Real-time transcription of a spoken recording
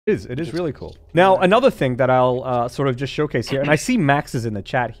It is really cool. Now, another thing that I'll sort of just showcase here, and I see Max is in the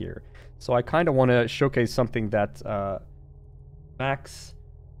chat here, so I kind of want to showcase something that Max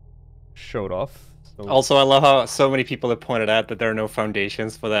showed off. So... Also, I love how so many people have pointed out that there are no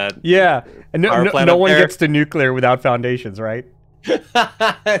foundations for that. Yeah, and no one gets to nuclear without foundations, right?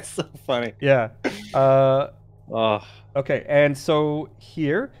 It's so funny. Yeah. Okay, and so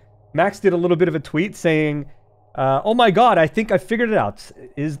here, Max did a little bit of a tweet saying, oh my god, I think I figured it out.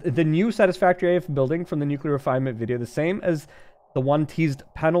 Is the new Satisfactory AF building from the Nuclear Refinement video the same as the one teased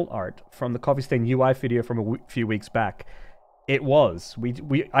panel art from the Coffee Stain UI video from a few weeks back? It was.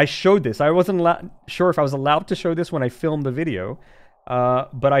 I showed this. I wasn't sure if I was allowed to show this when I filmed the video,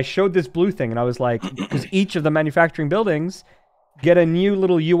 but I showed this blue thing, and I was like, because each of the manufacturing buildings get a new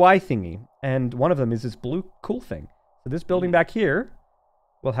little UI thingy, and one of them is this blue cool thing. So this building back here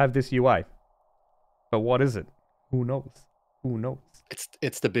will have this UI. But what is it? Who knows? Who knows?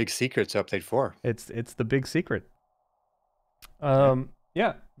 It's the big secret to update 4. It's the big secret.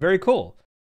 Yeah, very cool.